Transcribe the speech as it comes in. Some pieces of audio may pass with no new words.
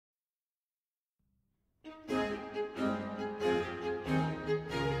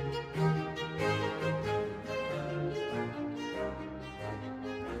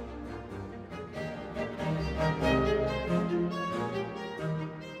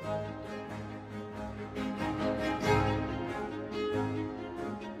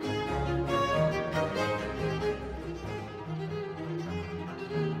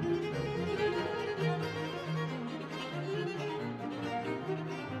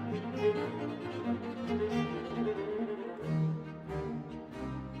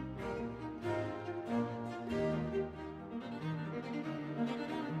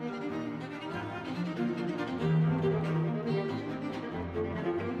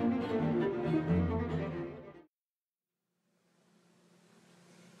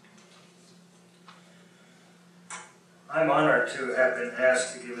I'm honored to have been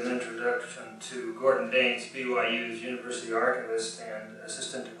asked to give an introduction to Gordon Daines, BYU's University Archivist and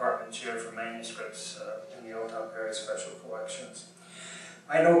Assistant Department Chair for Manuscripts in the Old-Town Perry Special Collections.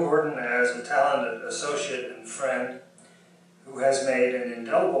 I know Gordon as a talented associate and friend who has made an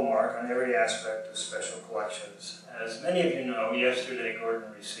indelible mark on every aspect of special collections. As many of you know, yesterday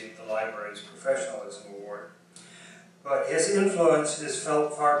Gordon received the library's Professionalism Award. But his influence is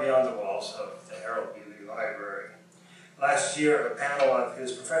felt far beyond the walls of the Harold BB Library. Last year, a panel of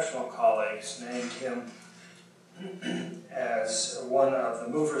his professional colleagues named him as one of the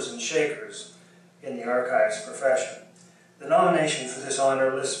movers and shakers in the archives profession. The nomination for this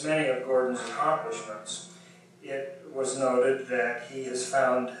honor lists many of Gordon's accomplishments. It was noted that he has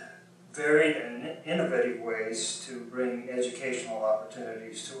found varied and innovative ways to bring educational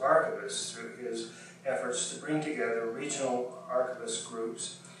opportunities to archivists through his efforts to bring together regional archivist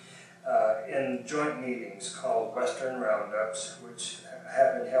groups in joint meetings called Western Roundups, which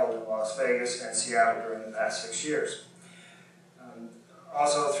have been held in Las Vegas and Seattle during the past 6 years.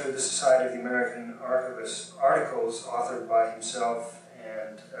 Also through the Society of the American Archivists articles authored by himself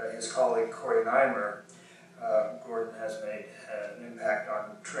and his colleague Corey Neimer, Gordon has made an impact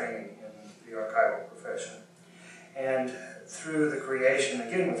on training in the archival profession. And through the creation,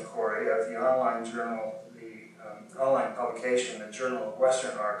 again with Corey, of the online journal, online publication, the Journal of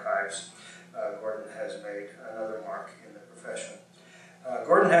Western Archives, Gordon has made another mark in the profession.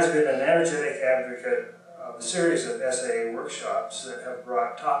 Gordon has been an energetic advocate of a series of SAA workshops that have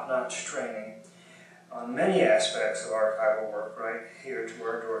brought top-notch training on many aspects of archival work right here to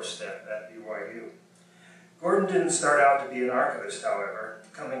our doorstep at BYU. Gordon didn't start out to be an archivist, however.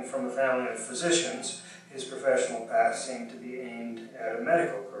 Coming from a family of physicians, his professional path seemed to be aimed at a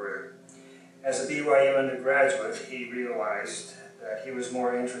medical career. As a BYU undergraduate, he realized that he was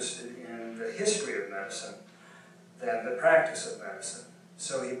more interested in the history of medicine than the practice of medicine.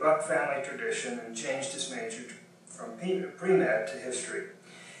 So he bucked family tradition and changed his major from pre-med to history.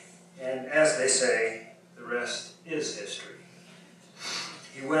 And as they say, the rest is history.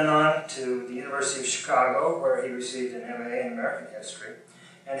 He went on to the University of Chicago, where he received an MA in American history.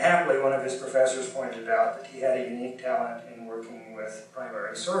 And happily, one of his professors pointed out that he had a unique talent in working with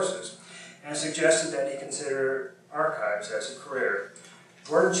primary sources and suggested that he consider archives as a career.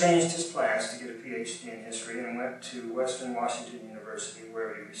 Gordon changed his plans to get a PhD in history and went to Western Washington University,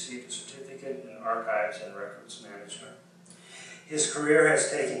 where he received a certificate in archives and records management. His career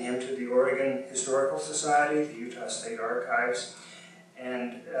has taken him to the Oregon Historical Society, the Utah State Archives,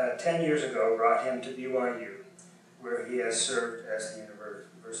 and 10 years ago brought him to BYU, where he has served as the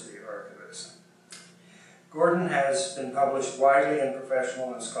University Archivist. Gordon has been published widely in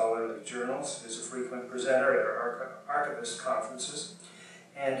professional and scholarly journals, is a frequent presenter at archivist conferences,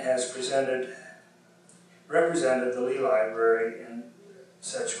 and has represented the Lee Library in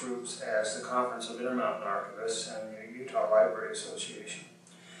such groups as the Conference of Intermountain Archivists and the Utah Library Association.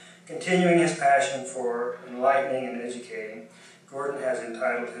 Continuing his passion for enlightening and educating, Gordon has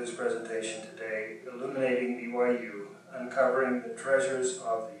entitled his presentation today, Illuminating BYU, Uncovering the Treasures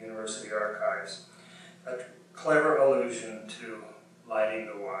of the University Archives, a clever allusion to lighting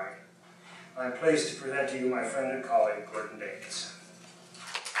the why. I'm pleased to present to you my friend and colleague, Gordon Daines.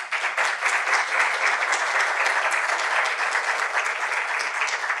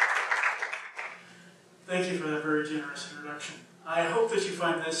 Thank you for that very generous introduction. I hope that you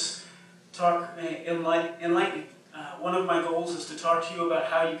find this talk enlightening. One of my goals is to talk to you about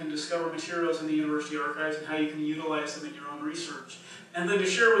how you can discover materials in the university archives and how you can utilize them in your own research. And then to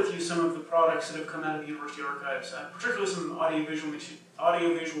share with you some of the products that have come out of the university archives, particularly some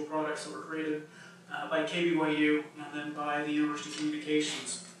audiovisual products that were created by KBYU and then by the University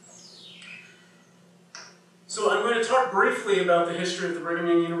Communications. So I'm going to talk briefly about the history of the Brigham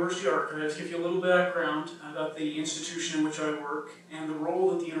Young University Archives, give you a little background about the institution in which I work and the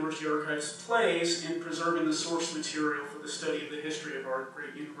role that the University Archives plays in preserving the source material for the study of the history of our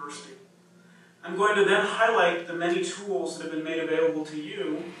great university. I'm going to then highlight the many tools that have been made available to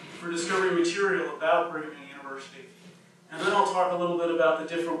you for discovering material about Brigham Young University. And then I'll talk a little bit about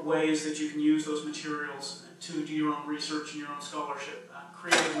the different ways that you can use those materials to do your own research and your own scholarship,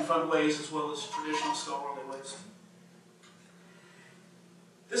 creative and fun ways as well as traditional scholarly ways.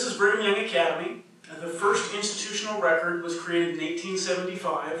 This is Brigham Young Academy. The first institutional record was created in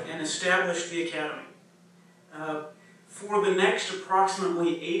 1875 and established the academy. For the next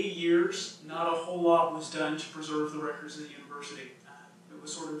approximately 80 years, not a whole lot was done to preserve the records of the university. It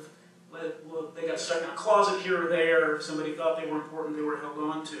was sort of, they got stuck in a closet here or there. If somebody thought they were important, they were held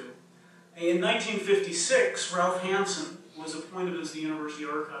on to. In 1956, Ralph Hansen was appointed as the University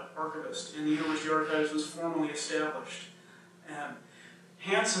Archivist, and the University Archives was formally established.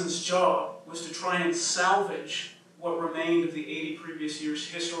 Hansen's job was to try and salvage what remained of the 80 previous years'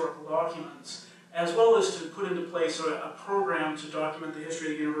 historical documents, as well as to put into place a program to document the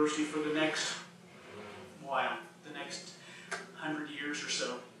history of the university for the next while, the next 100 years or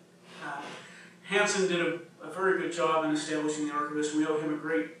so. Hansen did a very good job in establishing the archivist. We owe him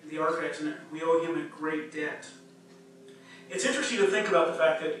the archives, and we owe him a great debt. It's interesting to think about the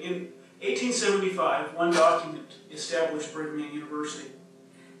fact that in 1875, one document established Brigham Young University.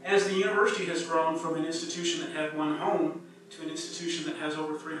 As the university has grown from an institution that had one home to an institution that has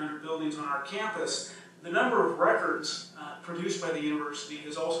over 300 buildings on our campus, the number of records produced by the university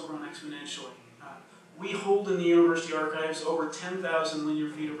has also grown exponentially. We hold in the university archives over 10,000 linear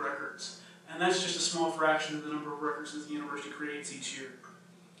feet of records, and that's just a small fraction of the number of records that the university creates each year.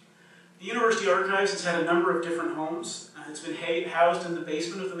 The university archives has had a number of different homes. It's been housed in the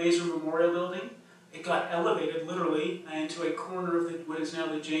basement of the Mazer Memorial Building. It got elevated, literally, into a corner of what is now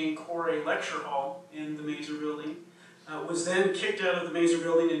the Jane Corey Lecture Hall in the Mazer Building. Was then kicked out of the Mazer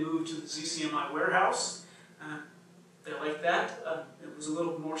Building and moved to the ZCMI warehouse. They liked that. It was a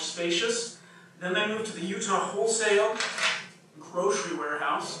little more spacious. Then they moved to the Utah Wholesale Grocery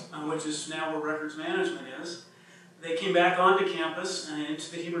Warehouse, which is now where records management is. They came back onto campus and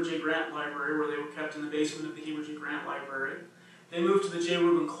into the Heber J. Grant Library, where they were kept in the basement of the Heber J. Grant Library. They moved to the J.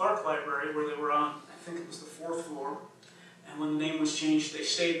 Reuben Clark Library, where they were on, I think it was the 4th floor. And when the name was changed, they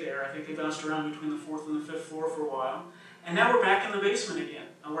stayed there. I think they bounced around between the 4th and the 5th floor for a while. And now we're back in the basement again.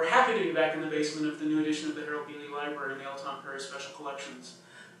 And we're happy to be back in the basement of the new edition of the Harold Bealey Library and the L. Tom Perry Special Collections.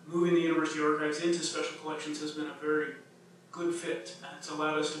 Moving the university archives into special collections has been a very good fit. It's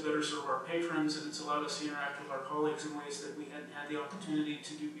allowed us to better serve our patrons, and it's allowed us to interact with our colleagues in ways that we hadn't had the opportunity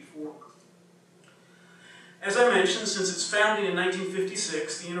to do before. As I mentioned, since its founding in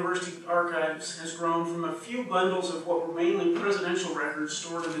 1956, the University Archives has grown from a few bundles of what were mainly presidential records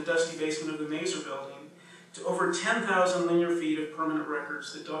stored in the dusty basement of the Mazer Building to over 10,000 linear feet of permanent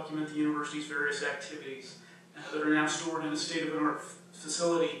records that document the university's various activities that are now stored in a state-of-the-art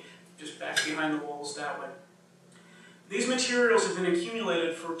facility just back behind the walls that way. These materials have been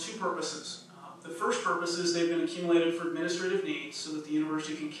accumulated for two purposes. The first purpose is they've been accumulated for administrative needs so that the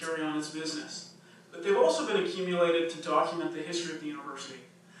university can carry on its business. But they've also been accumulated to document the history of the university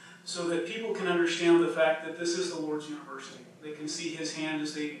so that people can understand the fact that this is the Lord's university. They can see His hand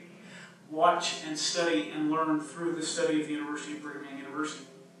as they watch and study and learn through the study of the University of Brigham Young University.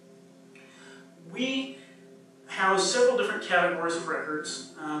 We house several different categories of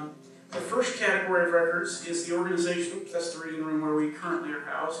records. The first category of records is the organization, that's the reading room where we currently are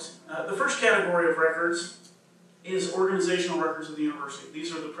housed. The first category of records is organizational records of the university.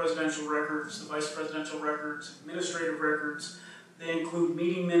 These are the presidential records, the vice presidential records, administrative records. They include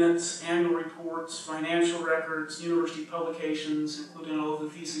meeting minutes, annual reports, financial records, university publications, including all of the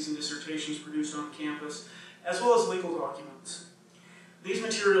theses and dissertations produced on campus, as well as legal documents. These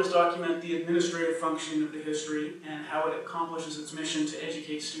materials document the administrative functioning of the history and how it accomplishes its mission to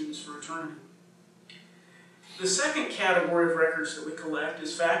educate students for eternity. The second category of records that we collect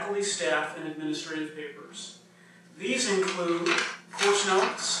is faculty, staff, and administrative papers. These include course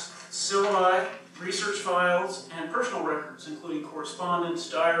notes, syllabi, research files, and personal records, including correspondence,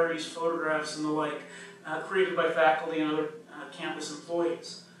 diaries, photographs, and the like, created by faculty and other campus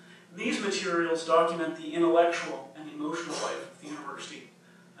employees. These materials document the intellectual and emotional life of the university.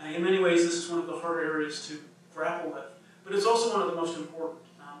 In many ways, this is one of the harder areas to grapple with, but it's also one of the most important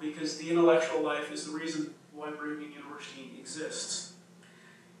because the intellectual life is the reason why Brigham Young University exists.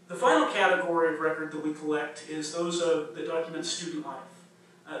 The final category of record that we collect is those that document student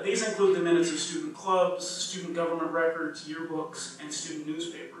life. These include the minutes of student clubs, student government records, yearbooks, and student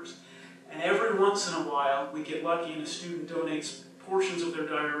newspapers. And every once in a while, we get lucky and a student donates portions of their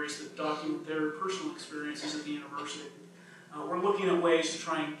diaries that document their personal experiences at the university. We're looking at ways to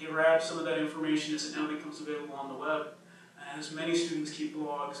try and grab some of that information as it now becomes available on the web, as many students keep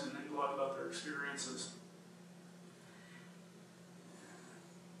blogs and they blog about their experiences.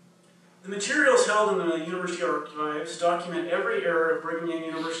 The materials held in the University Archives document every era of Brigham Young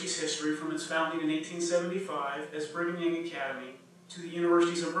University's history from its founding in 1875 as Brigham Young Academy to the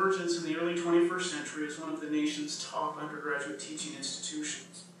university's emergence in the early 21st century as one of the nation's top undergraduate teaching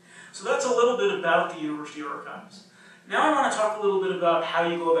institutions. So that's a little bit about the University Archives. Now I want to talk a little bit about how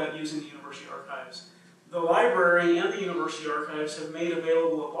you go about using the University Archives. The library and the University Archives have made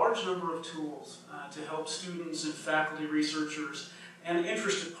available a large number of tools to help students and faculty, researchers, and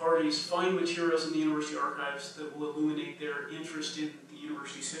interested parties find materials in the University Archives that will illuminate their interest in the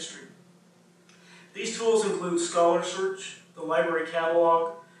university's history. These tools include Scholar Search, the library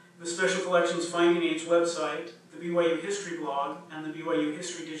catalog, the Special Collections Finding Age website, the BYU History blog, and the BYU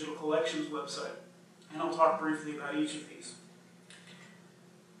History Digital Collections website. And I'll talk briefly about each of these.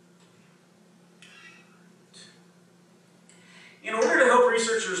 In order to help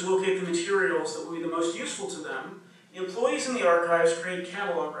researchers locate the materials that will be the most useful to them, employees in the archives create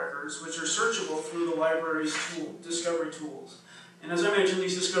catalog records which are searchable through the library's discovery tools. And as I mentioned,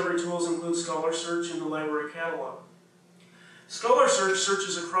 these discovery tools include Scholar Search and the library catalog. Scholar Search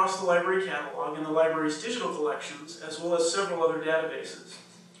searches across the library catalog and the library's digital collections, as well as several other databases.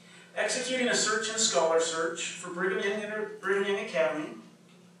 Executing a search in Scholar Search for Brigham Young Academy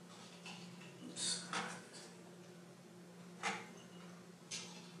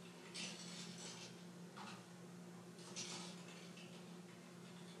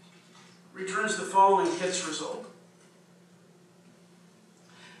returns the following hits result.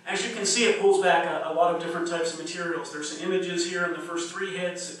 As you can see, it pulls back a lot of different types of materials. There's some images here in the first 3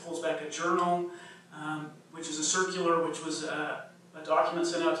 hits. It pulls back a journal, which is a circular, which was a document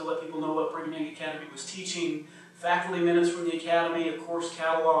sent out to let people know what Brigham Young Academy was teaching, faculty minutes from the Academy, a course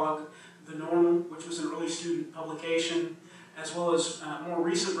catalog, the Normal, which was an early student publication, as well as more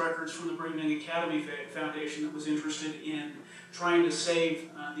recent records from the Brigham Young Academy Foundation that was interested in trying to save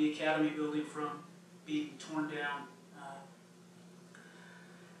the Academy building from being torn down.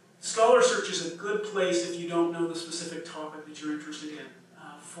 Scholar Search is a good place if you don't know the specific topic that you're interested in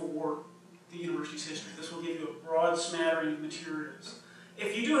for the university's history. This will give you a broad smattering of materials.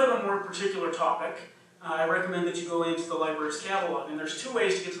 If you do have a more particular topic, I recommend that you go into the library's catalog. And there's 2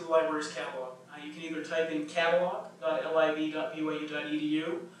 ways to get to the library's catalog. You can either type in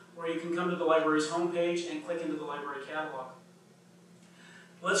catalog.lib.byu.edu, or you can come to the library's homepage and click into the library catalog.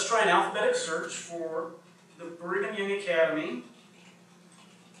 Let's try an alphabetic search for the Brigham Young Academy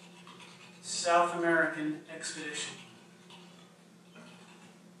South American Expedition.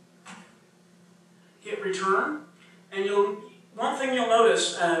 Hit return, and one thing you'll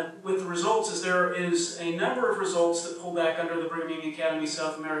notice with the results is there is a number of results that pull back under the Brigham Young Academy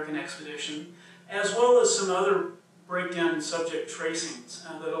South American Expedition, as well as some other breakdown and subject tracings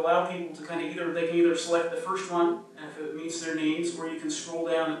that allow people to kind of they can either select the first one if it meets their needs, or you can scroll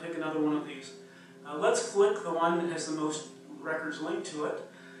down and pick another one of these. Let's click the one that has the most records linked to it,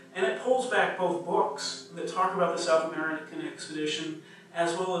 and it pulls back both books that talk about the South American Expedition,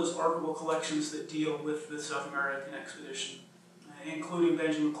 as well as archival collections that deal with the South American Expedition, including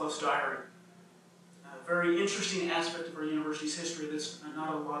Benjamin Clough's diary. A very interesting aspect of our university's history that's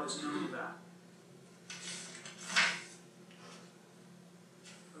not a lot is known about.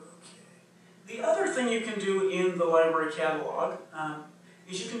 The other thing you can do in the library catalog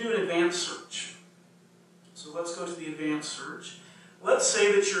is you can do an advanced search. So let's go to the advanced search. Let's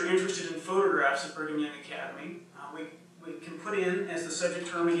say that you're interested in photographs of Brigham Young Academy. We can put in as the subject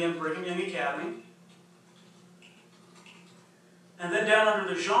term again Brigham Young Academy. And then down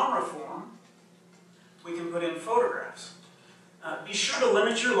under the genre form, we can put in photographs. Be sure to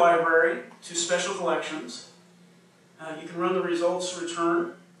limit your library to special collections. You can run the results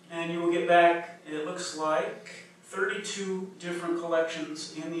return, and you will get back, it looks like, 32 different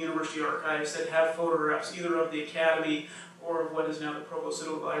collections in the university archives that have photographs either of the Academy or of what is now the Provost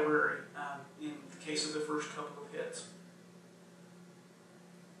Library in the case of the first couple of hits.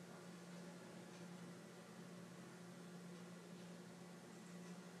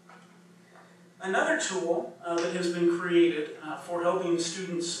 Another tool that has been created for helping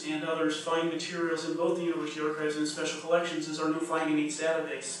students and others find materials in both the university archives and special collections is our new Finding Aids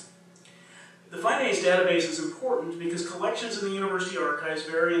database. The Finding Aids database is important because collections in the university archives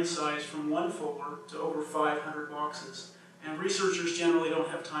vary in size from 1 folder to over 500 boxes. And researchers generally don't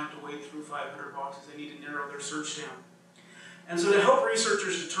have time to wade through 500 boxes. They need to narrow their search down. And so to help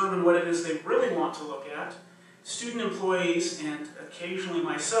researchers determine what it is they really want to look at, student employees and occasionally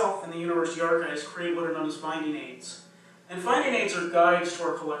myself in the university archives create what are known as Finding Aids. And Finding Aids are guides to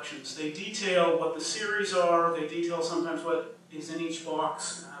our collections. They detail what the series are, they detail sometimes what is in each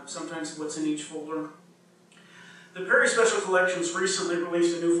box, sometimes what's in each folder. The Perry Special Collections recently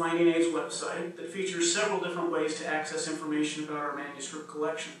released a new Finding Aids website that features several different ways to access information about our manuscript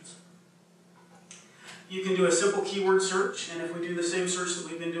collections. You can do a simple keyword search, and if we do the same search that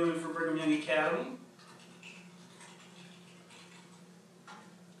we've been doing for Brigham Young Academy,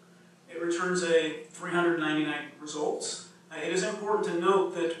 it returns a 399 results. It is important to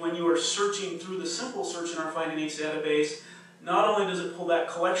note that when you are searching through the simple search in our Finding Aids database, not only does it pull back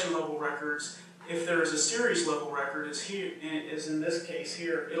collection level records, if there is a series level record, as in this case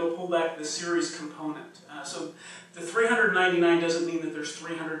here, it'll pull back the series component. So the 399 doesn't mean that there's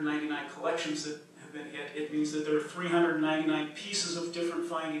 399 collections that have been hit. It means that there are 399 pieces of different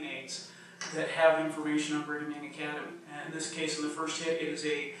Finding Aids that have information on Brigham Young Academy. And in this case, in the first hit, it is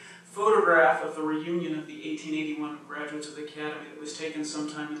a photograph of the reunion of the 1881 graduates of the Academy that was taken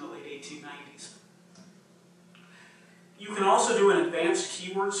sometime in the late 1890s. You can also do an advanced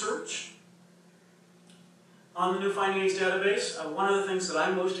keyword search on the new Finding Aids database. One of the things that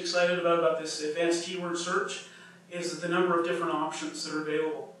I'm most excited about this advanced keyword search is the number of different options that are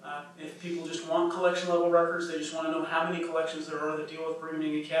available. If people just want collection level records, they just want to know how many collections there are that deal with Brigham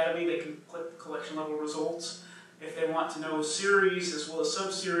Young Academy, they can click the collection level results. If they want to know series as well as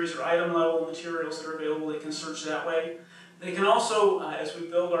sub-series or item level materials that are available, they can search that way. They can also, as we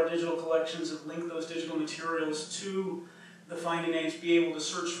build our digital collections and link those digital materials to the Finding Aids, be able to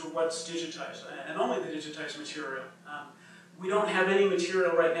search for what's digitized, and only the digitized material. We don't have any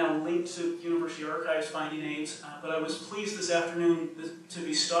material right now linked to University Archives Finding Aids, but I was pleased this afternoon to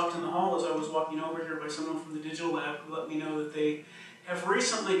be stopped in the hall as I was walking over here by someone from the Digital Lab who let me know that they have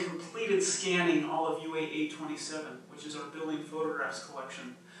recently completed scanning all of UA 827, which is our building photographs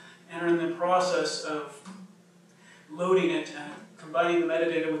collection, and are in the process of loading it and combining the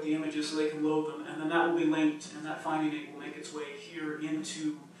metadata with the images so they can load them, and then that will be linked, and that Finding Aid will make its way here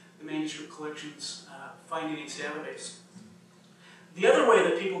into the manuscript collections Finding Aids database. The other way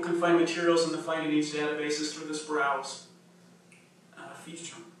that people can find materials in the Finding Aids database is through this browse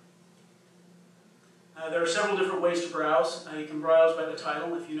feature. There are several different ways to browse. You can browse by the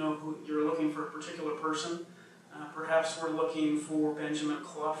title if you know who you're looking for a particular person. Perhaps we're looking for Benjamin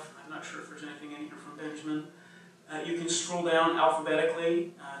Clough. I'm not sure if there's anything in here from Benjamin. You can scroll down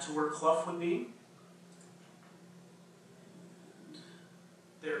alphabetically to where Clough would be.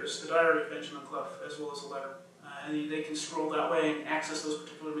 There's the diary of Benjamin Clough, as well as a letter. And they can scroll that way and access those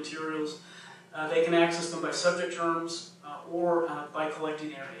particular materials. They can access them by subject terms or by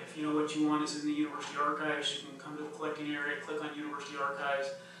collecting area. If you know what you want is in the University Archives, you can come to the collecting area, click on University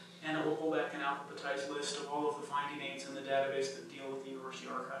Archives, and it will pull back an alphabetized list of all of the Finding Aids in the database that deal with the University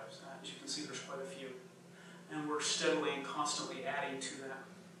Archives. As you can see, there's quite a few. And we're steadily and constantly adding to that.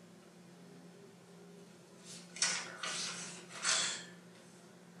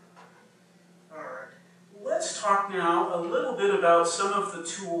 Let's talk now a little bit about some of the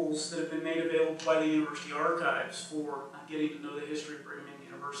tools that have been made available by the University Archives for getting to know the history of Brigham Young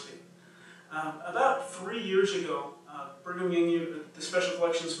University. About 3 years ago, Brigham Young, the Special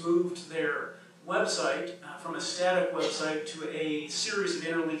Collections moved their website from a static website to a series of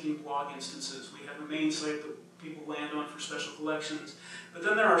interlinking blog instances. We have a main site that people land on for Special Collections, but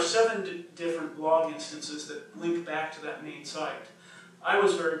then there are 7 different blog instances that link back to that main site. I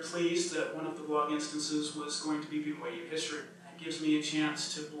was very pleased that one of the blog instances was going to be BYU history. It gives me a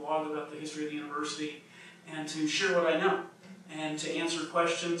chance to blog about the history of the university and to share what I know and to answer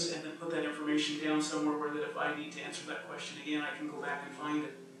questions and then put that information down somewhere where that if I need to answer that question again, I can go back and find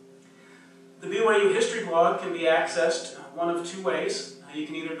it. The BYU history blog can be accessed one of 2 ways. You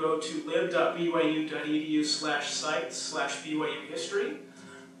can either go to lib.byu.edu/sites/BYU history,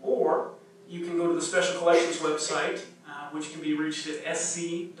 or you can go to the Special Collections website, which can be reached at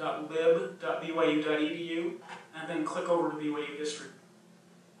sc.lib.byu.edu, and then click over to BYU History.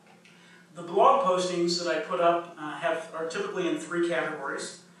 The blog postings that I put up are typically in 3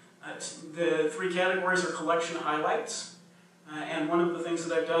 categories. The 3 categories are collection highlights, and one of the things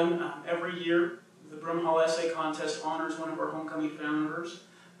that I've done every year, the Brim Hall Essay Contest honors one of our homecoming founders.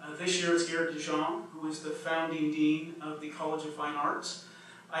 This year it's Garrett DeJong, who is the founding dean of the College of Fine Arts.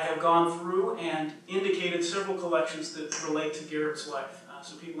 I have gone through and indicated several collections that relate to Garrett's life.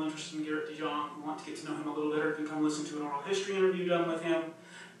 So people interested in Garrett DeJong who want to get to know him a little better can come listen to an oral history interview done with him.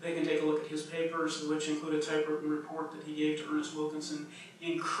 They can take a look at his papers, which include a typewritten report that he gave to Ernest Wilkinson,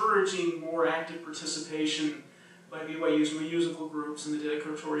 encouraging more active participation by BYU's musical groups in the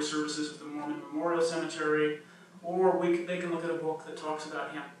dedicatory services of the Mormon Memorial Cemetery, or they can look at a book that talks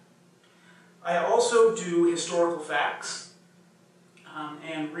about him. I also do historical facts.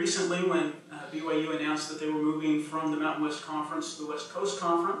 And recently, when BYU announced that they were moving from the Mountain West Conference to the West Coast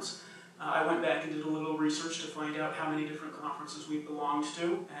Conference, I went back and did a little research to find out how many different conferences we belonged to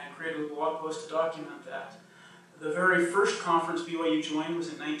and created a blog post to document that. The very first conference BYU joined was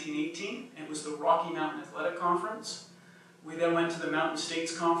in 1918. It was the Rocky Mountain Athletic Conference. We then went to the Mountain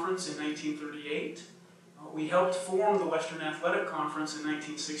States Conference in 1938. We helped form the Western Athletic Conference in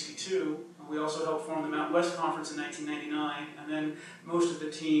 1962. We also helped form the Mountain West Conference in 1999, and then most of the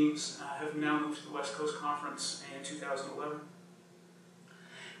teams have now moved to the West Coast Conference in 2011.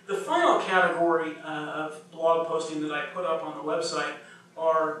 The final category of blog posting that I put up on the website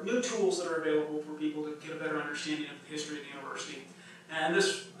are new tools that are available for people to get a better understanding of the history of the university. And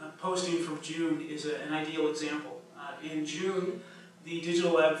this posting from June is an ideal example. In June, The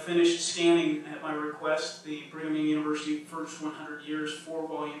Digital Lab finished scanning, at my request, the Brigham Young University First 100 Years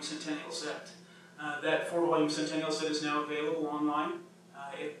 4-volume Centennial Set. That 4-volume Centennial Set is now available online.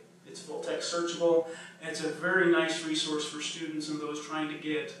 It's full-text searchable. It's a very nice resource for students and those trying to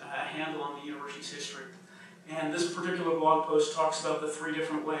get a handle on the university's history. And this particular blog post talks about the 3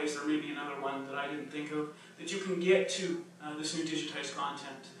 different ways, there may be another one that I didn't think of, that you can get to this new digitized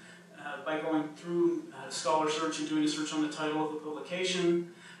content. By going through Scholar Search and doing a search on the title of the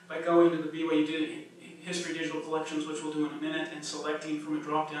publication, by going to the BYU History Digital Collections, which we'll do in a minute, and selecting from a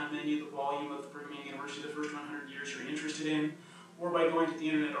drop-down menu the volume of the Brigham Young University, the first 100 years you're interested in, or by going to the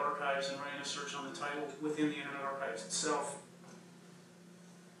Internet Archives and running a search on the title within the Internet Archives itself.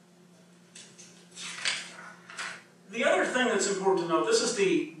 The other thing that's important to note, this is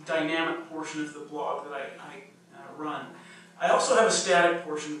the dynamic portion of the blog that I run. I also have a static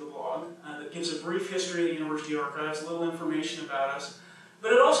portion of the blog that gives a brief history of the University Archives, a little information about us,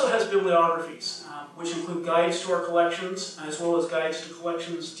 but it also has bibliographies, which include guides to our collections, as well as guides to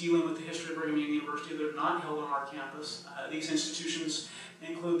collections dealing with the history of Brigham Young University that are not held on our campus. These institutions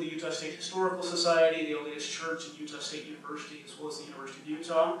include the Utah State Historical Society, the LDS Church, and Utah State University, as well as the University of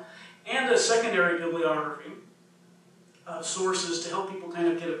Utah, and a secondary bibliography of sources to help people kind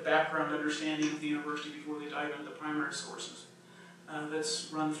of get a background understanding of the university before they dive into the primary sources. That's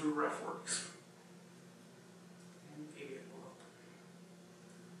run through RefWorks. And maybe it will open.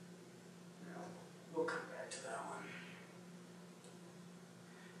 No, we'll come back to that one.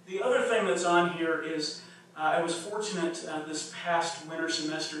 The other thing that's on here is I was fortunate this past winter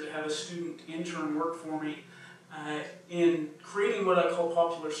semester to have a student intern work for me in creating what I call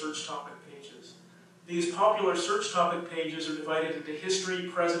popular search topic pages. These popular search topic pages are divided into history,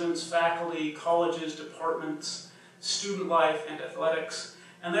 presidents, faculty, colleges, departments, student life, and athletics,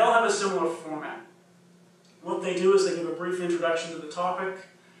 and they all have a similar format. What they do is they give a brief introduction to the topic,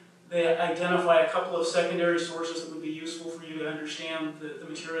 they identify a couple of secondary sources that would be useful for you to understand the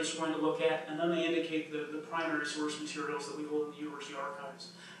materials you're going to look at, and then they indicate the primary source materials that we hold in the university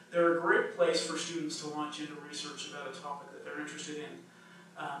archives. They're a great place for students to launch into research about a topic that they're interested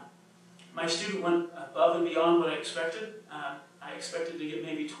in. My student went above and beyond what I expected. I expected to get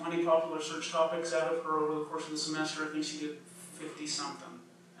maybe 20 popular search topics out of her over the course of the semester. I think she did 50-something.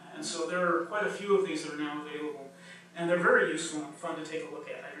 And so there are quite a few of these that are now available. And they're very useful and fun to take a look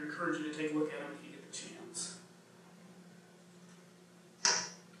at. I'd encourage you to take a look at them if you get the chance.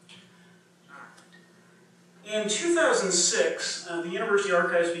 In 2006, the University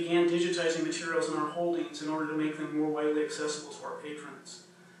Archives began digitizing materials in our holdings in order to make them more widely accessible to our patrons.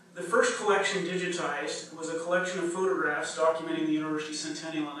 The first collection digitized was a collection of photographs documenting the university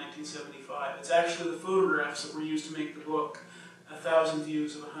centennial in 1975. It's actually the photographs that were used to make the book 1,000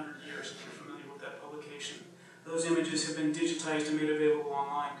 Views of 100 Years, if you're familiar with that publication. Those images have been digitized and made available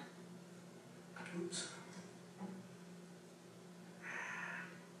online. Oops.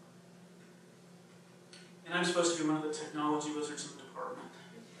 And I'm supposed to be one of the technology wizards in the department.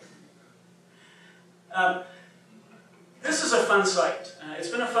 This is a fun site. It's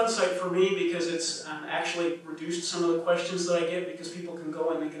been a fun site for me because it's actually reduced some of the questions that I get because people can go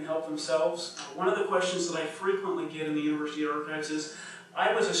and they can help themselves. One of the questions that I frequently get in the University Archives is,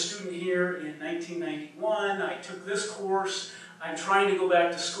 I was a student here in 1991, I took this course, I'm trying to go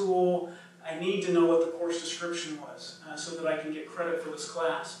back to school, I need to know what the course description was so that I can get credit for this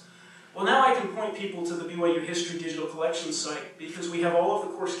class. Well, now I can point people to the BYU History Digital Collections site because we have all of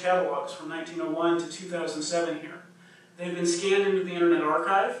the course catalogs from 1901 to 2007 here. They've been scanned into the Internet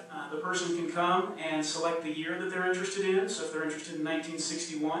Archive. The person can come and select the year that they're interested in. So if they're interested in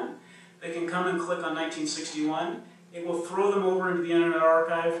 1961, they can come and click on 1961. It will throw them over into the Internet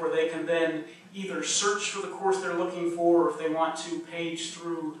Archive where they can then either search for the course they're looking for, or if they want to, page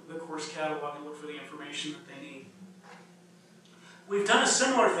through the course catalog and look for the information that they need. We've done a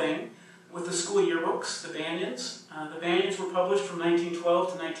similar thing with the school yearbooks, the Daines. The Daines were published from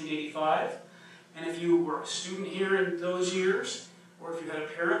 1912 to 1985. And if you were a student here in those years, or if you had a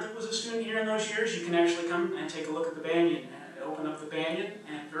parent that was a student here in those years, you can actually come and take a look at the Banyan and open up the Banyan.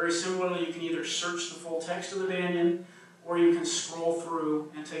 And very similarly, you can either search the full text of the Banyan, or you can scroll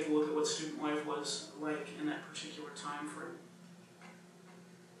through and take a look at what student life was like in that particular time frame.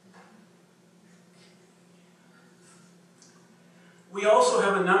 We also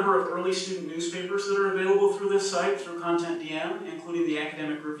have a number of early student newspapers that are available through this site, through Content DM, including the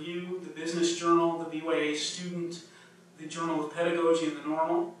Academic Review, the Business Journal, the BYA Student, the Journal of Pedagogy, and the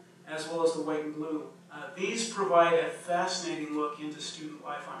Normal, as well as the White and Blue. These provide a fascinating look into student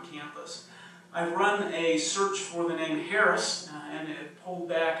life on campus. I've run a search for the name Harris, and it pulled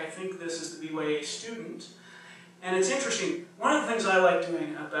back, I think this is the BYA Student, And it's interesting, one of the things I like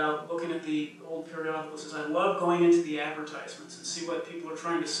doing about looking at the old periodicals is I love going into the advertisements and see what people are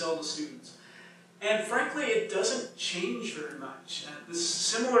trying to sell to students. And frankly, it doesn't change very much. The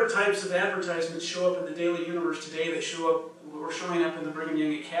similar types of advertisements show up in the Daily Universe today that were showing up in the Brigham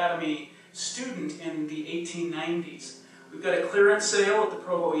Young Academy student in the 1890s. We've got a clearance sale at the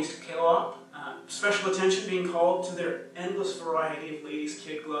Provo East Co-op, special attention being called to their endless variety of ladies'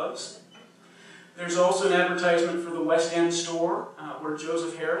 kid gloves. There's also an advertisement for the West End store, where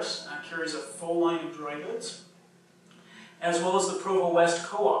Joseph Harris carries a full line of dry goods, as well as the Provo West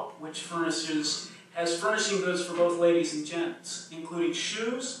Co-op, which has furnishing goods for both ladies and gents, including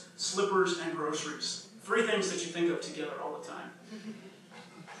shoes, slippers, and groceries. 3 things that you think of together all the time.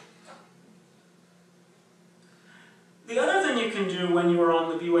 The other thing you can do when you are on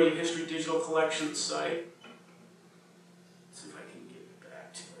the BYU History Digital Collections site, let's see if I can get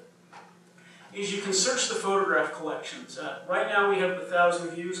back to it, is you can search the photograph collections. Right now we have the 1,000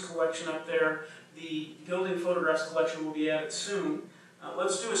 Views collection up there. The Building Photographs collection will be added soon.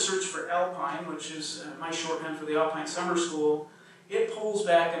 Let's do a search for Alpine, which is my shorthand for the Alpine Summer School. It pulls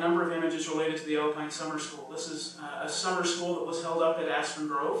back a number of images related to the Alpine Summer School. This is a summer school that was held up at Aspen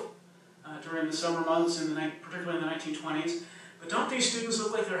Grove during the summer months, particularly in the 1920s. But don't these students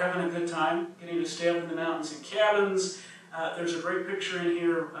look like they're having a good time, getting to stay up in the mountains in cabins? There's a great picture in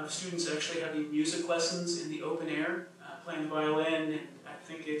here of students actually having music lessons in the open air, playing the violin, and I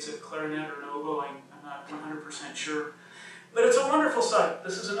think it's a clarinet or an oboe, I'm not 100% sure. But it's a wonderful site.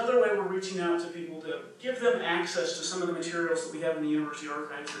 This is another way we're reaching out to people to give them access to some of the materials that we have in the university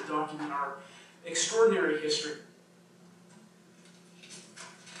archives that document our extraordinary history.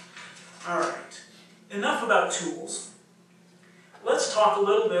 All right, enough about tools. Let's talk a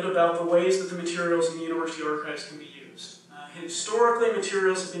little bit about the ways that the materials in the university archives can be used. Historically,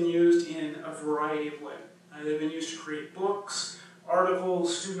 materials have been used in a variety of ways. They've been used to create books,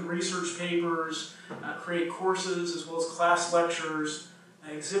 articles, student research papers, create courses, as well as class lectures,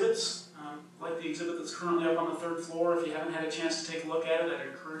 exhibits, like the exhibit that's currently up on the 3rd floor. If you haven't had a chance to take a look at it, I'd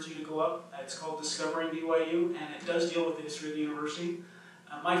encourage you to go up. It's called Discovering BYU, and it does deal with the history of the university.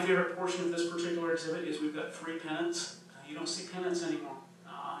 My favorite portion of this particular exhibit is we've got 3 pennants. You don't see pennants anymore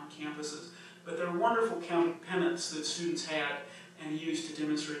on campuses, but they're wonderful pennants that students had and used to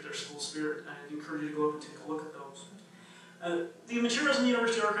demonstrate their school spirit. I'd encourage you to go up and take a look at those. The materials in the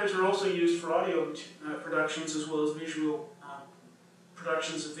university archives are also used for audio productions as well as visual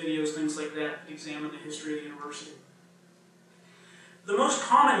productions of videos, things like that examine the history of the university. The most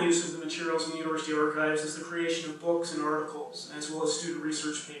common use of the materials in the university archives is the creation of books and articles, as well as student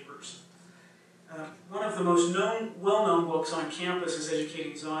research papers. One of the most well-known books on campus is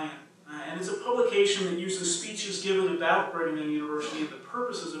Educating Zion, and it's a publication that uses speeches given about Brigham Young University and the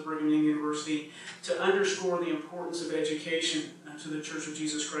purposes of Brigham Young University to underscore the importance of education to the Church of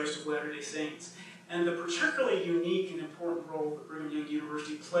Jesus Christ of Latter-day Saints, and the particularly unique and important role that Brigham Young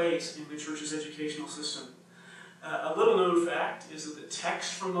University plays in the church's educational system. A little known fact is that the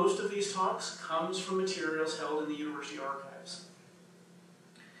text from most of these talks comes from materials held in the university archives.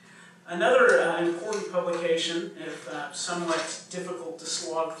 Another important publication, if somewhat difficult to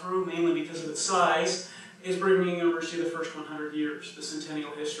slog through, mainly because of its size, is Brigham Young University, The First 100 Years, The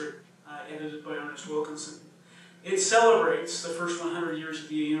Centennial History, edited by Ernest Wilkinson. It celebrates the first 100 years of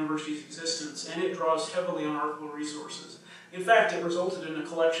the university's existence, and it draws heavily on archival resources. In fact, it resulted in a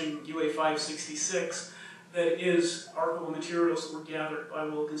collection, UA 566, that is archival materials that were gathered by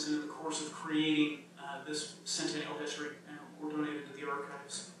Wilkinson in the course of creating this centennial history and were donated to the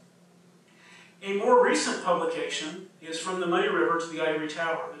archives. A more recent publication is From the Muddy River to the Ivory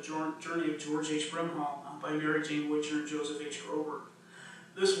Tower, The Journey of George H. Brimhall by Mary Jane Witcher and Joseph H. Grover.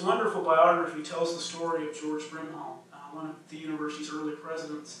 This wonderful biography tells the story of George Brimhall, one of the university's early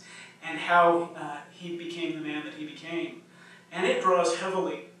presidents, and how he became the man that he became. And it draws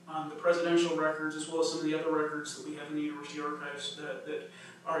heavily on the presidential records as well as some of the other records that we have in the university archives that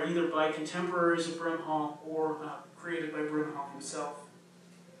are either by contemporaries of Brimhall or created by Brimhall himself.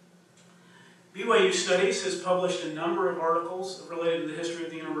 BYU Studies has published a number of articles related to the history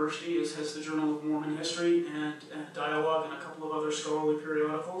of the university, as has the Journal of Mormon History and Dialogue and a couple of other scholarly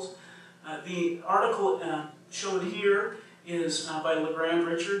periodicals. The article shown here is by LeGrand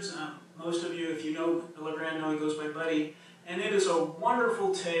Richards. Most of you, if you know LeGrand, know he goes by Buddy. And it is a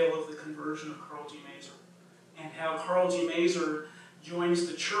wonderful tale of the conversion of Carl G. Mazer and how Carl G. Mazer joins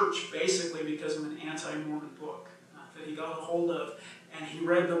the church basically because of an anti-Mormon book that he got a hold of. And he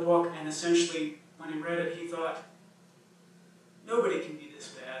read the book, and essentially, when he read it, he thought, nobody can be this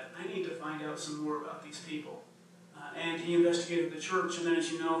bad. I need to find out some more about these people. and he investigated the church, and then,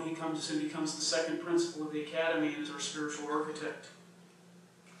 as you know, he comes and becomes the second principal of the academy and is our spiritual architect.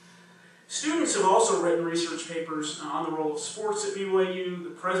 Students have also written research papers on the role of sports at BYU, the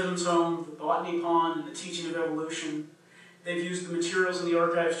President's Home, the Botany Pond, and the teaching of evolution. They've used the materials in the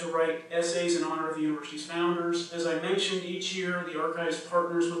archives to write essays in honor of the university's founders. As I mentioned, each year the archives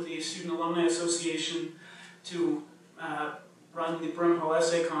partners with the Student Alumni Association to run the Brimhall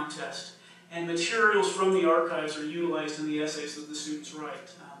Essay Contest. And materials from the archives are utilized in the essays that the students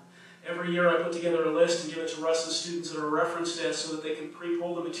write. Every year I put together a list and give it to Russ's students that are referenced as so that they can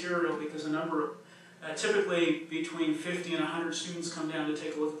pre-pull the material, because a number of, typically between 50 and 100 students come down to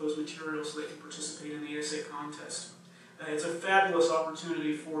take a look at those materials so they can participate in the essay contest. It's a fabulous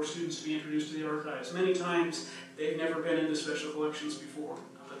opportunity for students to be introduced to the archives. Many times they've never been into special collections before,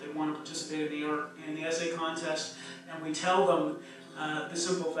 but they want to participate in the essay contest, and we tell them the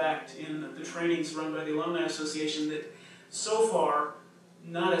simple fact in the trainings run by the Alumni Association that so far,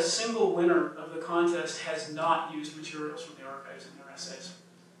 not a single winner of the contest has not used materials from the archives in their essays.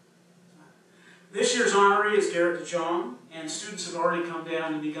 This year's honoree is Garrett DeJong, and students have already come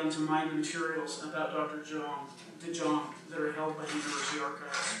down and begun to mine the materials about Dr. DeJong that are held by the University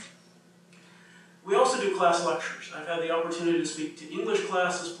Archives. We also do class lectures. I've had the opportunity to speak to English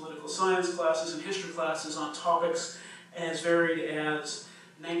classes, political science classes, and history classes on topics as varied as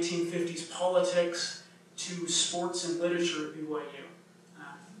 1950s politics to sports and literature at BYU.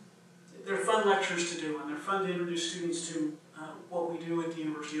 They're fun lectures to do, and they're fun to introduce students to what we do at the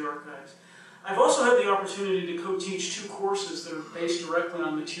University Archives. I've also had the opportunity to co-teach 2 courses that are based directly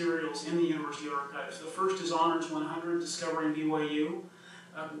on materials in the University Archives. The first is Honors 100, Discovering BYU,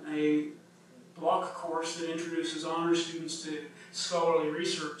 a block course that introduces honors students to scholarly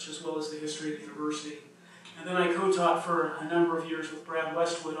research as well as the history of the university. And then I co-taught for a number of years with Brad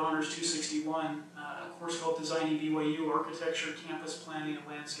Westwood, Honors 261, a course called Designing BYU, Architecture, Campus Planning, and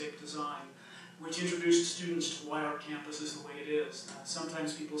Landscape Design, which introduced students to why our campus is the way it is.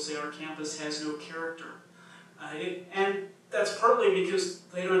 Sometimes people say our campus has no character. And that's partly because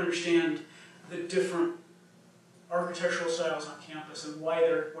they don't understand the different architectural styles on campus and why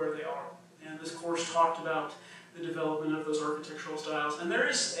they're where they are. And this course talked about the development of those architectural styles. And there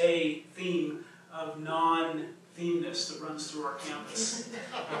is a theme of non-themeness that runs through our campus,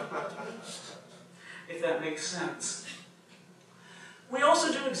 if that makes sense. We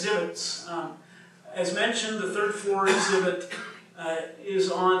also do exhibits. As mentioned, the 3rd floor exhibit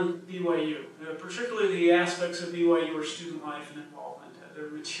is on BYU, particularly the aspects of BYU or student life and involvement. They're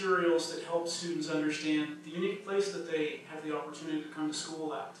materials that help students understand the unique place that they have the opportunity to come to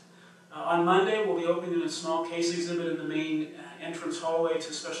school at. On Monday, we'll be opening a small case exhibit in the main entrance hallway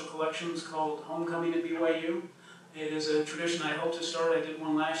to special collections called Homecoming at BYU. It is a tradition I hope to start. I did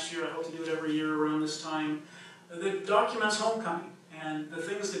one last year. I hope to do it every year around this time. That documents homecoming and the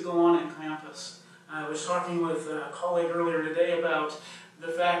things that go on in campus. I was talking with a colleague earlier today about the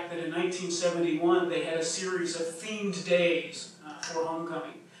fact that in 1971 they had a series of themed days for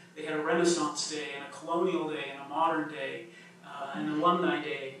homecoming. They had a Renaissance Day and a Colonial Day and a Modern Day, an Alumni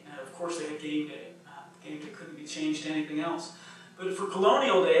Day, and of course they had Game Day. Game Day couldn't be changed to anything else. But for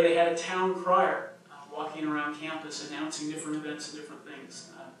Colonial Day they had a town crier walking around campus announcing different events and different things,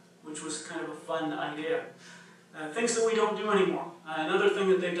 which was kind of a fun idea. Things that we don't do anymore. Another thing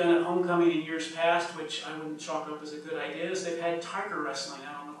that they've done at homecoming in years past, which I wouldn't chalk up as a good idea, is they've had tiger wrestling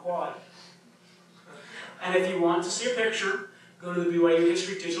out on the quad. And if you want to see a picture, go to the BYU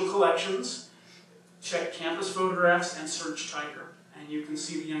History Digital Collections, check campus photographs, and search tiger. And you can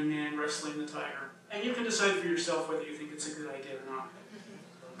see the young man wrestling the tiger. And you can decide for yourself whether you think it's a good idea or not.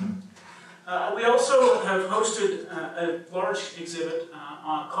 We also have hosted a large exhibit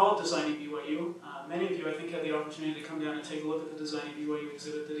called Designing BYU. Many of you, I think, had the opportunity to come down and take a look at the Designing BYU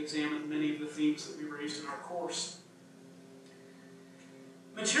exhibit that examined many of the themes that we raised in our course.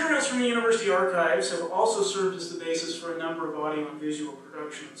 Materials from the University Archives have also served as the basis for a number of audio and visual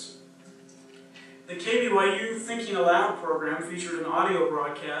productions. The KBYU Thinking Aloud program featured an audio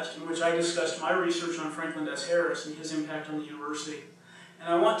broadcast in which I discussed my research on Franklin S. Harris and his impact on the university.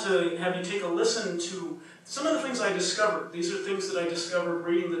 And I want to have you take a listen to some of the things I discovered. These are things that I discovered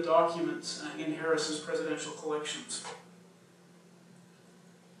reading the documents in Harris's presidential collections.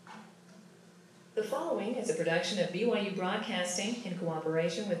 The following is a production of BYU Broadcasting in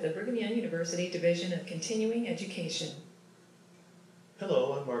cooperation with the Brigham Young University Division of Continuing Education.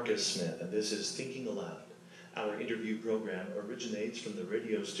 Hello, I'm Marcus Smith, and this is Thinking Aloud. Our interview program originates from the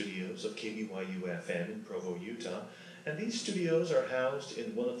radio studios of KBYU FM in Provo, Utah, and these studios are housed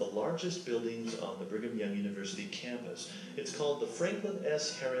in one of the largest buildings on the Brigham Young University campus. It's called the Franklin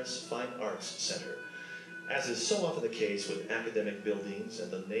S. Harris Fine Arts Center. As is so often the case with academic buildings and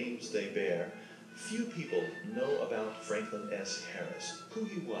the names they bear, few people know about Franklin S. Harris, who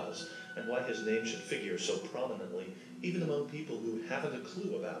he was, and why his name should figure so prominently even among people who haven't a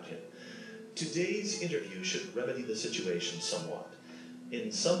clue about him. Today's interview should remedy the situation somewhat.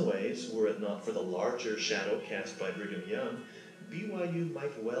 In some ways, were it not for the larger shadow cast by Brigham Young, BYU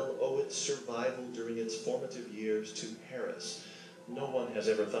might well owe its survival during its formative years to Harris. No one has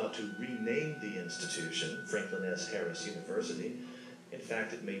ever thought to rename the institution Franklin S. Harris University. In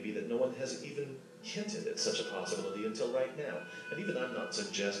fact, it may be that no one has even hinted at such a possibility until right now, and even I'm not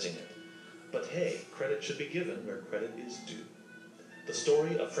suggesting it. But hey, credit should be given where credit is due. The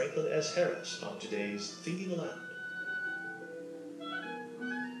story of Franklin S. Harris on today's Thinking Aloud.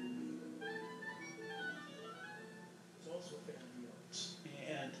 Was also a fan of the arts,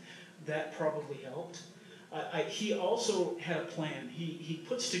 and that probably helped. He also had a plan. He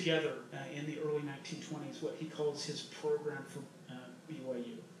puts together in the early 1920s what he calls his program for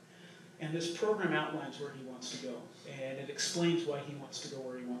BYU. And this program outlines where he wants to go, and it explains why he wants to go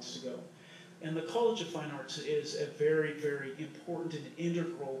where he wants to go. And the College of Fine Arts is a very, very important and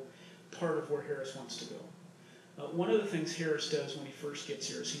integral part of where Harris wants to go. One of the things Harris does when he first gets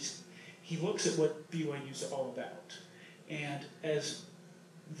here is he looks at what BYU is all about. And as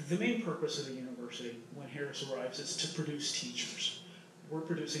the main purpose of the university, when Harris arrives, is to produce teachers. We're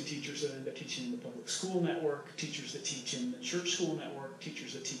producing teachers that end up teaching in the public school network, teachers that teach in the church school network,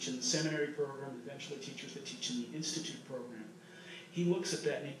 teachers that teach in the seminary program, eventually teachers that teach in the institute program. He looks at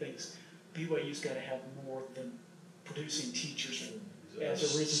that and he thinks, BYU's got to have more than producing teachers as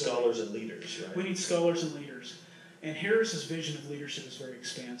a reason. Scholars and leaders, right? We need scholars and leaders. And Harris's vision of leadership is very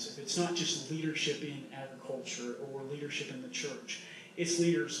expansive. It's not just leadership in agriculture or leadership in the church. It's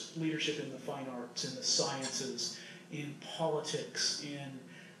leadership in the fine arts, in the sciences, in politics, in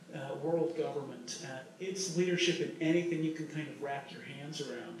world government. It's leadership in anything you can kind of wrap your hands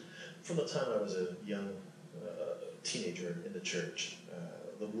around. From the time I was a young teenager in the church,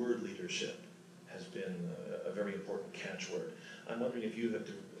 the word leadership has been a very important catchword. I'm wondering if you have,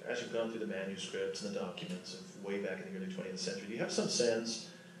 as you've gone through the manuscripts and the documents of way back in the early 20th century, do you have some sense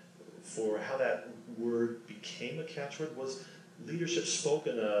for how that word became a catchword? Was leadership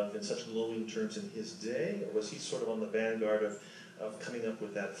spoken of in such glowing terms in his day, or was he sort of on the vanguard of coming up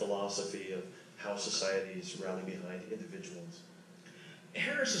with that philosophy of how societies rally behind individuals?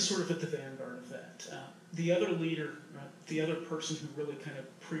 Harris is sort of at the vanguard of that. The other leader, the other person who really kind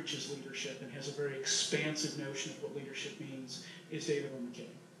of preaches leadership and has a very expansive notion of what leadership means is David O. McKay.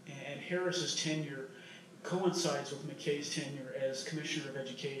 And Harris's tenure coincides with McKay's tenure as Commissioner of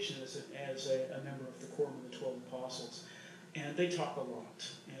Education, as a member of the Quorum of the 12 Apostles. And they talk a lot,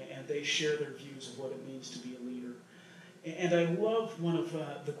 and they share their views of what it means to be a leader. And I love one of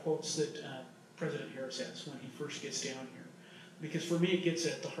the quotes that President Harris has when he first gets down here. Because for me, it gets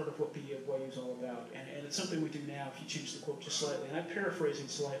at the heart of what BYU is all about. And it's something we do now if you change the quote just slightly. And I'm paraphrasing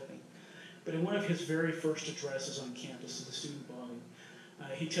slightly. But in one of his very first addresses on campus to the student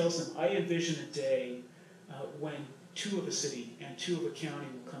body, he tells them, I envision a day when two of a city and two of a county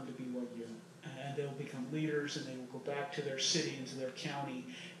will come to BYU. And they'll become leaders, and they will go back to their city and to their county,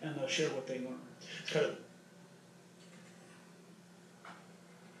 and they'll share what they learn. It's kind of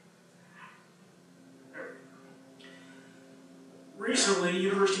Recently,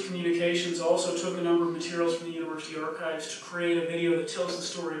 University Communications also took a number of materials from the University Archives to create a video that tells the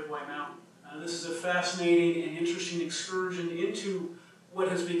story of White Mountain. This is a fascinating and interesting excursion into what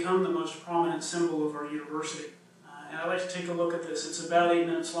has become the most prominent symbol of our university. And I'd like to take a look at this. It's about 8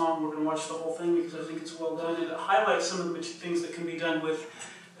 minutes long. We're going to watch the whole thing because I think it's well done. And it highlights some of the things that can be done with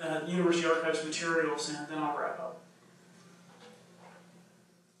University Archives materials, and then I'll wrap up.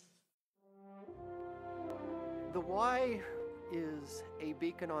 The Y is a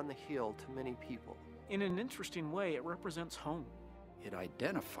beacon on the hill to many people. In an interesting way, it represents home. It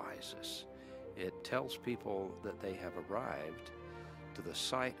identifies us. It tells people that they have arrived to the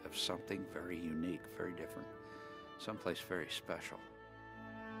site of something very unique, very different, someplace very special.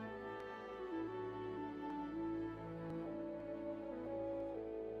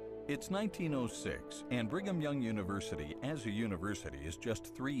 It's 1906, and Brigham Young University as a university is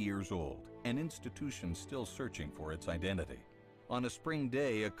just 3 years old, an institution still searching for its identity. On a spring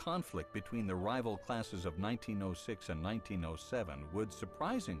day, a conflict between the rival classes of 1906 and 1907 would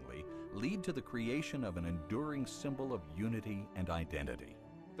surprisingly lead to the creation of an enduring symbol of unity and identity.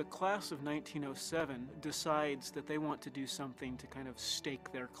 The class of 1907 decides that they want to do something to kind of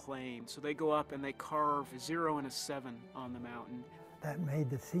stake their claim. So they go up and they carve a 0 and a 7 on the mountain. That made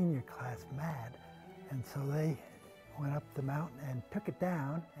the senior class mad, and so they went up the mountain and took it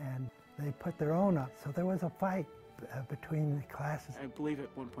down, and they put their own up. So there was a fight between the classes. I believe at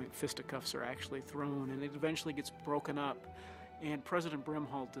one point fisticuffs are actually thrown, and it eventually gets broken up, and President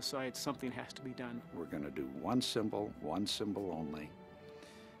Brimhall decides something has to be done. We're going to do one symbol only,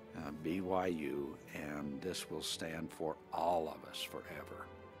 BYU, and this will stand for all of us forever.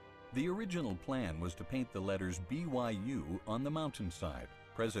 The original plan was to paint the letters BYU on the mountainside.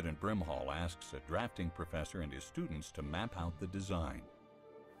 President Brimhall asks a drafting professor and his students to map out the design.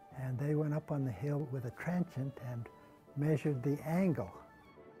 And they went up on the hill with a transient and measured the angle.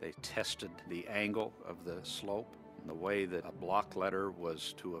 They tested the angle of the slope and the way that a block letter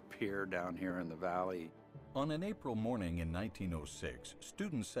was to appear down here in the valley. On an April morning in 1906,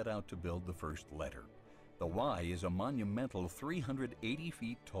 students set out to build the first letter. The Y is a monumental 380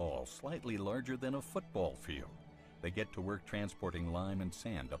 feet tall, slightly larger than a football field. They get to work transporting lime and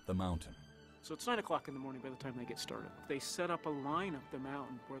sand up the mountain. So it's 9 o'clock in the morning by the time they get started. They set up a line up the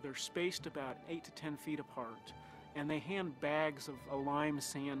mountain where they're spaced about 8 to 10 feet apart, and they hand bags of a lime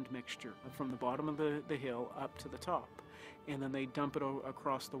sand mixture from the bottom of the hill up to the top. And then they dump it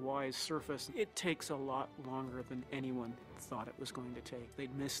across the Y's surface. It takes a lot longer than anyone thought it was going to take.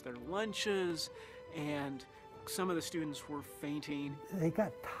 They'd miss their lunches, and some of the students were fainting. They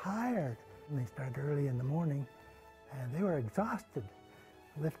got tired, and they started early in the morning, and they were exhausted,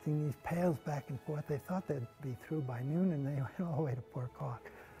 lifting these pails back and forth. They thought they'd be through by noon, and they went all the way to 4 o'clock.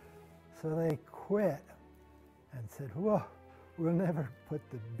 So they quit and said, whoa, we'll never put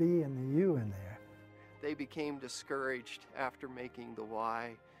the B and the U in there. They became discouraged after making the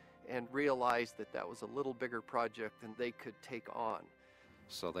Y and realized that that was a little bigger project than they could take on.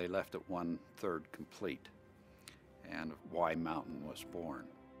 So they left it 1/3 complete, and Y Mountain was born.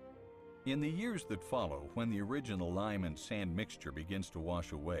 In the years that follow, when the original lime and sand mixture begins to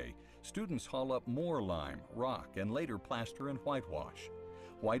wash away, students haul up more lime, rock, and later plaster and whitewash.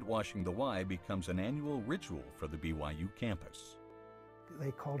 Whitewashing the Y becomes an annual ritual for the BYU campus.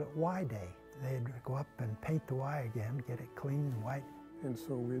 They called it Y Day. They'd go up and paint the Y again, get it clean and white. And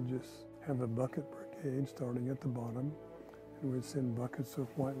so we'd just have a bucket brigade starting at the bottom, and we'd send buckets of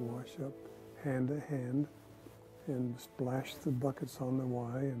whitewash up hand to hand and splash the buckets on the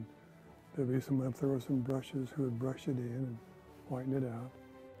Y, and there'd be someone up there with some brushes who would brush it in and whiten it out.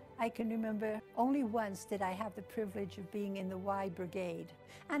 I can remember only once did I have the privilege of being in the Y Brigade,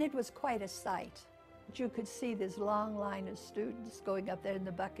 and it was quite a sight. You could see this long line of students going up there and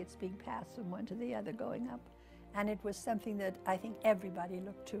the buckets being passed from one to the other going up. And it was something that I think everybody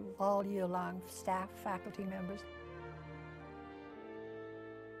looked to all year long, staff, faculty members.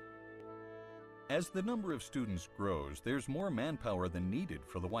 As the number of students grows, there's more manpower than needed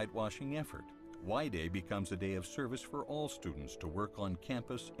for the whitewashing effort. Y Day becomes a day of service for all students to work on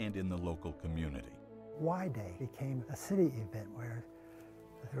campus and in the local community. Y Day became a city event where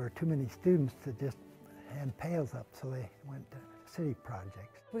there were too many students to just hand pails up, so they went to city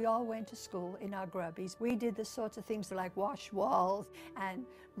projects. We all went to school in our grubbies. We did the sorts of things like wash walls and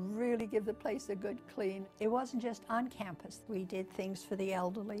really give the place a good clean. It wasn't just on campus. We did things for the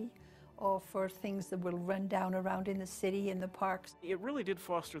elderly or for things that will run down around in the city, in the parks. It really did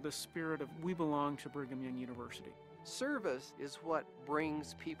foster the spirit of we belong to Brigham Young University. Service is what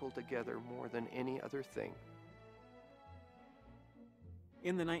brings people together more than any other thing.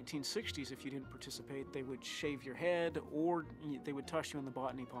 In the 1960s, if you didn't participate, they would shave your head or they would toss you in the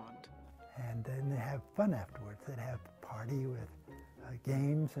botany pond. And then they have fun afterwards. They'd have a party with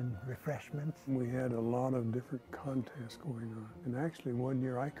games and refreshments. We had a lot of different contests going on. And actually one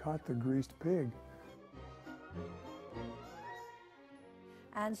year I caught the greased pig.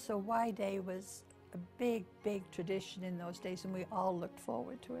 And so Y Day was a big, big tradition in those days, and we all looked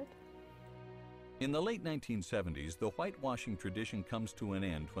forward to it. In the late 1970s, the whitewashing tradition comes to an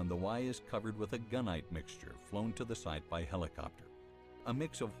end when the Y is covered with a gunite mixture flown to the site by helicopter. A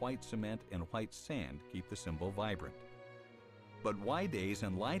mix of white cement and white sand keep the symbol vibrant. But Y Days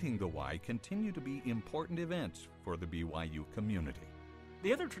and lighting the Y continue to be important events for the BYU community.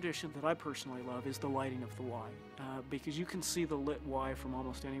 The other tradition that I personally love is the lighting of the Y, because you can see the lit Y from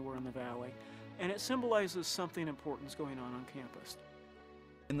almost anywhere in the valley, and it symbolizes something important going on campus.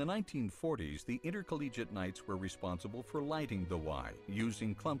 In the 1940s, the intercollegiate knights were responsible for lighting the Y,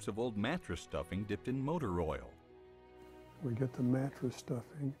 using clumps of old mattress stuffing dipped in motor oil. We get the mattress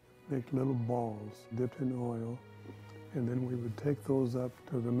stuffing, make little balls dipped in oil, and then we would take those up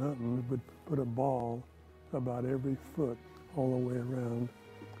to the mountain. We would put a ball about every foot all the way around,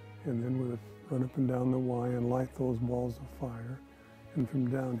 and then we would run up and down the Y and light those balls of fire. And from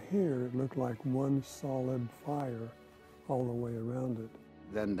down here, it looked like one solid fire all the way around it.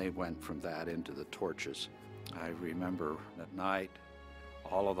 Then they went from that into the torches. I remember at night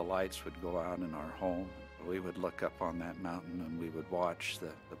All of the lights would go out in our home. We would look up on that mountain and we would watch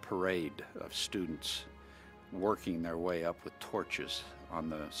the parade of students working their way up with torches on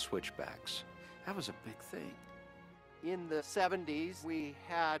the switchbacks. That was a big thing. In the 70s, we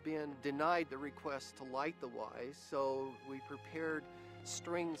had been denied the request to light the Y, so we prepared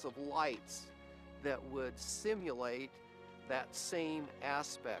strings of lights that would simulate that same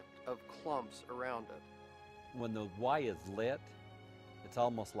aspect of clumps around it. When the Y is lit, it's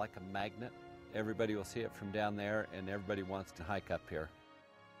almost like a magnet. Everybody will see it from down there, and everybody wants to hike up here.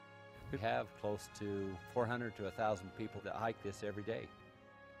 We have close to 400 to 1,000 people that hike this every day.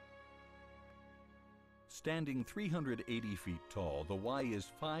 Standing 380 feet tall, the Y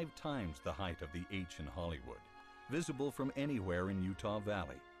is 5 times the height of the H in Hollywood, visible from anywhere in Utah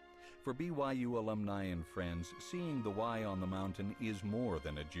Valley. For BYU alumni and friends, seeing the Y on the mountain is more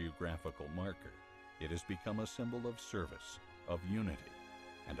than a geographical marker. It has become a symbol of service, of unity,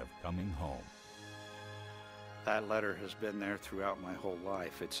 and of coming home. That letter has been there throughout my whole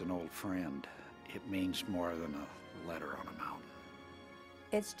life. It's an old friend. It means more than a letter on a mountain.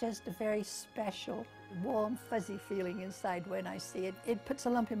 It's just a very special, warm, fuzzy feeling inside when I see it. It puts a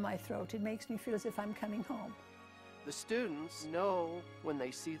lump in my throat. It makes me feel as if I'm coming home. The students know when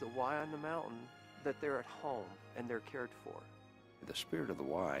they see the Y on the mountain that they're at home and they're cared for. The Spirit of the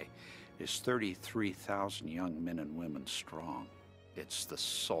Y is 33,000 young men and women strong. It's the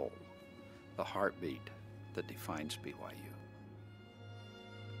soul, the heartbeat that defines BYU.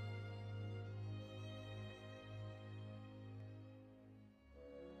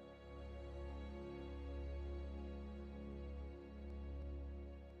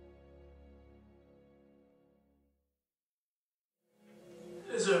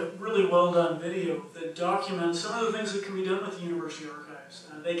 It's a really well done video that documents some of the things that can be done with the University Archives.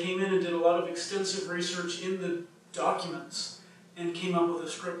 They came in and did a lot of extensive research in the documents and came up with a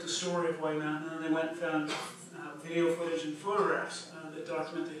script, a story of Y Mountain, and then they went and found video footage and photographs that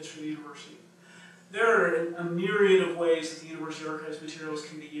document the history of the university. There are a myriad of ways that the University Archives materials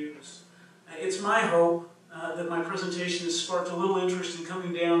can be used. It's my hope that my presentation has sparked a little interest in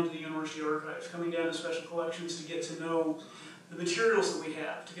coming down to the University Archives, coming down to special collections to get to know the materials that we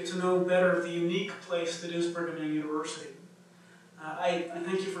have, to get to know better the unique place that is Brigham Young University. I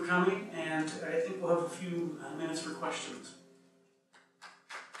thank you for coming, and I think we'll have a few minutes for questions.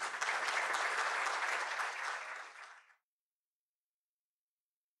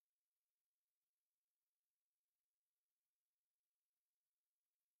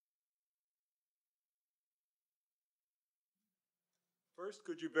 First,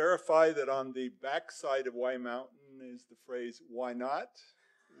 could you verify that on the backside of Y Mountain is the phrase, "Why not"?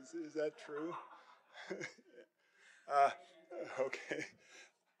 Is that true? Okay.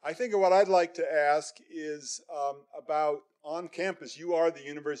 I think what I'd like to ask is about on campus. You are the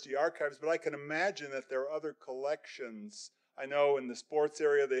University Archives, but I can imagine that there are other collections. I know in the sports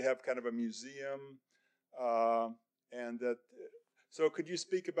area they have kind of a museum, and that. So could you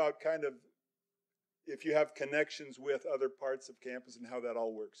speak about kind of if you have connections with other parts of campus and how that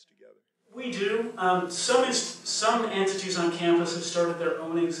all works together? We do. Some entities on campus have started their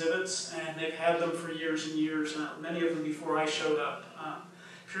own exhibits, and they've had them for years and years, many of them before I showed up.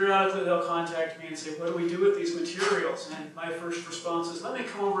 Periodically they'll contact me and say, what do we do with these materials? And my first response is, let me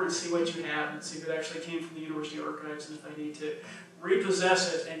come over and see what you have and see if it actually came from the University Archives, and if I need to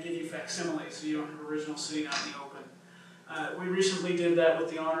repossess it and give you facsimiles so you don't have originals sitting out in the open. We recently did that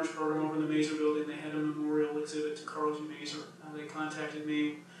with the honors program over in the Mazer building. They had a memorial exhibit to Carl G. Mazer. They contacted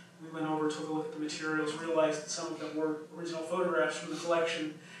me. We went over, took a look at the materials, realized that some of them were original photographs from the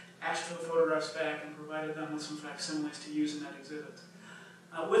collection, asked for the photographs back, and provided them with some facsimiles to use in that exhibit.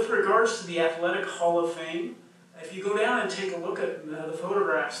 With regards to the Athletic Hall of Fame, if you go down and take a look at the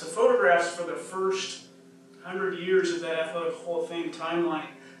photographs for the first 100 years of that Athletic Hall of Fame timeline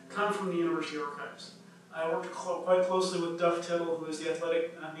come from the University Archives. I worked quite closely with Duff Tittle, who is the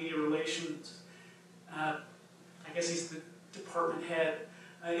Athletic Media Relations. I guess he's the department head.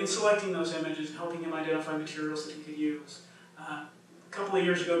 In selecting those images and helping him identify materials that he could use. A couple of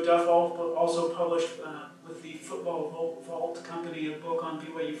years ago, Duff also published with the Football Vault Company a book on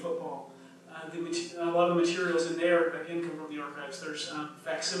BYU football. A lot of the materials in there, again, come from the archives. There's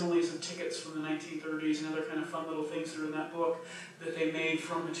facsimiles of tickets from the 1930s and other kind of fun little things that are in that book that they made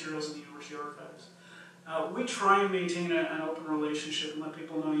from materials in the University Archives. We try and maintain an open relationship and let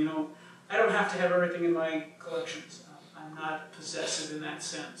people know, I don't have to have everything in my collections. I'm not possessive in that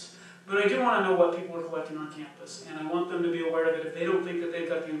sense. But I do want to know what people are collecting on campus, and I want them to be aware that if they don't think that they've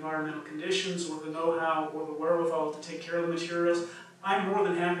got the environmental conditions or the know-how or the wherewithal to take care of the materials, I'm more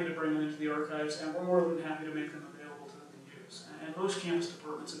than happy to bring them into the archives, and we're more than happy to make them available to them to use. and most campus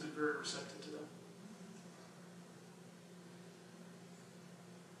departments have been very receptive to them.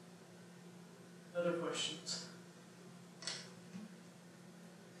 Other questions?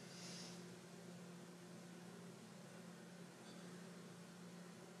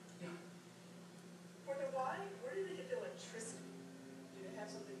 For the Y, where do they get the electricity? Do they have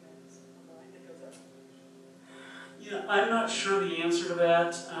something that's on the line that goes up? Yeah, I'm not sure the answer to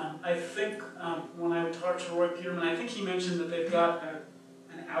that. I think when I talked to Roy Peterman, I think he mentioned that they've got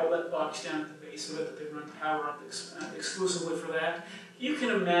an outlet box down at the base of it that they run power up exclusively for that. You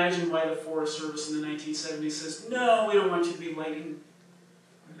can imagine why the Forest Service in the 1970s says, no, we don't want you to be lighting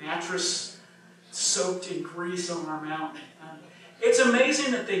mattress soaked in grease on our mountain. It's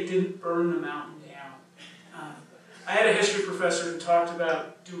amazing that they didn't burn the mountain down. I had a history professor who talked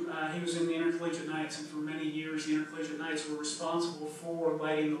about, he was in the Intercollegiate Nights, and for many years the Intercollegiate Nights were responsible for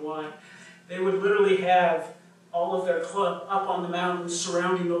lighting the Y. They would literally have all of their club up on the mountains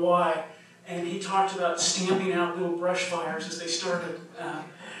surrounding the Y, and he talked about stamping out little brush fires as they started.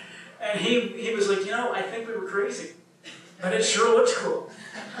 And he was like, you know, I think we were crazy, but it sure looks cool.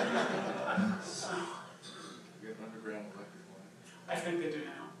 So, I think they do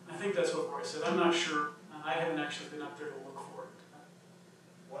now. I think that's what Roy said. I'm not sure. I haven't actually been up there to look for it.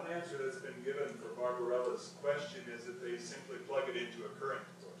 One answer that's been given for Barbarella's question is that they simply plug it into a current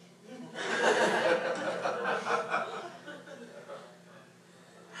push.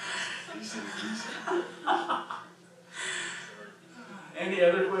 Any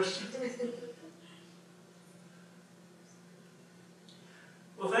other questions?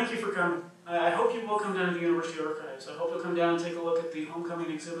 Well, thank you for coming. I hope you will come down to the University Archives. I hope you'll come down and take a look at the homecoming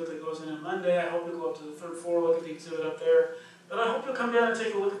exhibit that goes in on Monday. I hope you'll go up to the third floor, look at the exhibit up there. But I hope you'll come down and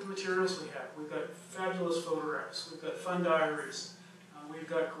take a look at the materials we have. We've got fabulous photographs. We've got fun diaries. We've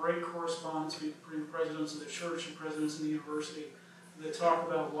got great correspondence between presidents of the church and presidents of the university that talk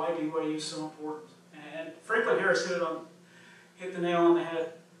about why BYU is so important. And Franklin Harris hit the nail on the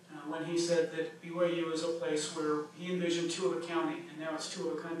head when he said that BYU is a place where he envisioned two of a county, and now it's two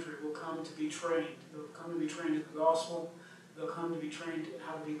of a country, will come to be trained. They'll come to be trained in the gospel. They'll come to be trained in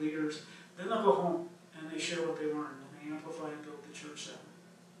how to be leaders. Then they'll go home and they share what they learned, and they amplify and build the church that way.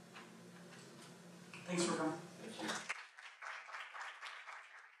 Thanks for coming. Thank you.